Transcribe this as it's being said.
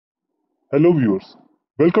Hello viewers,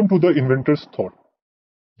 welcome to the Inventors Thought.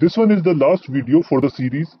 This one is the last video for the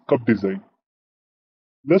series Cup Design.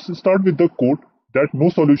 Let's start with the quote that no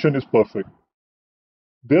solution is perfect.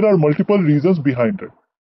 There are multiple reasons behind it.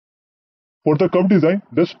 For the cup design,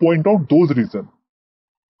 let's point out those reasons.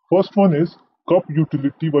 First one is cup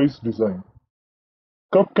utility-wise design.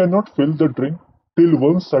 Cup cannot fill the drink till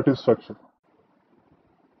one's satisfaction.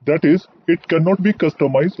 That is, it cannot be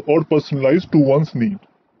customized or personalized to one's need.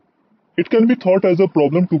 It can be thought as a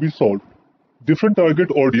problem to be solved. Different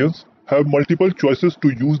target audience have multiple choices to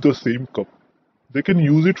use the same cup. They can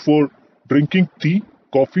use it for drinking tea,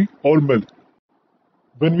 coffee, or milk.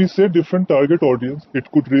 When we say different target audience,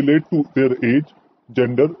 it could relate to their age,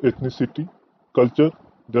 gender, ethnicity, culture,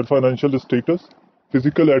 their financial status,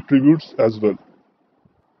 physical attributes as well.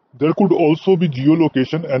 There could also be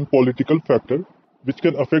geolocation and political factor which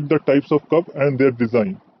can affect the types of cup and their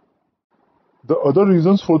design. The other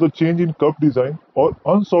reasons for the change in cup design or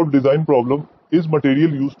unsolved design problem is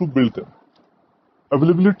material used to build them.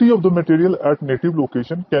 Availability of the material at native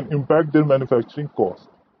location can impact their manufacturing cost.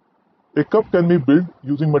 A cup can be built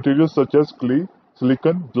using materials such as clay,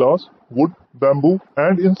 silicon, glass, wood, bamboo,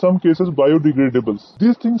 and in some cases biodegradables.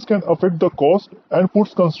 These things can affect the cost and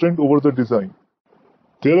puts constraint over the design.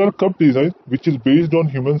 There are cup designs which is based on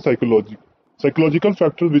human psychology. Psychological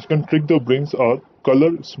factors which can trick the brains are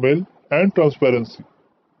color, smell, and transparency.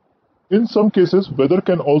 In some cases, weather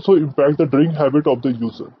can also impact the drink habit of the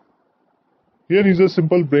user. Here is a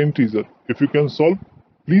simple brain teaser. If you can solve,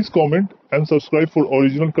 please comment and subscribe for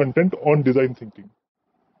original content on design thinking.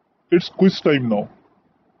 It's quiz time now.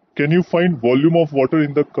 Can you find volume of water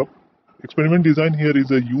in the cup? Experiment design here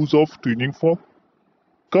is a use of tuning fork.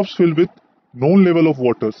 Cups filled with known level of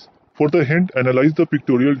waters. For the hint, analyze the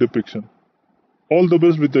pictorial depiction. All the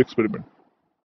best with the experiment.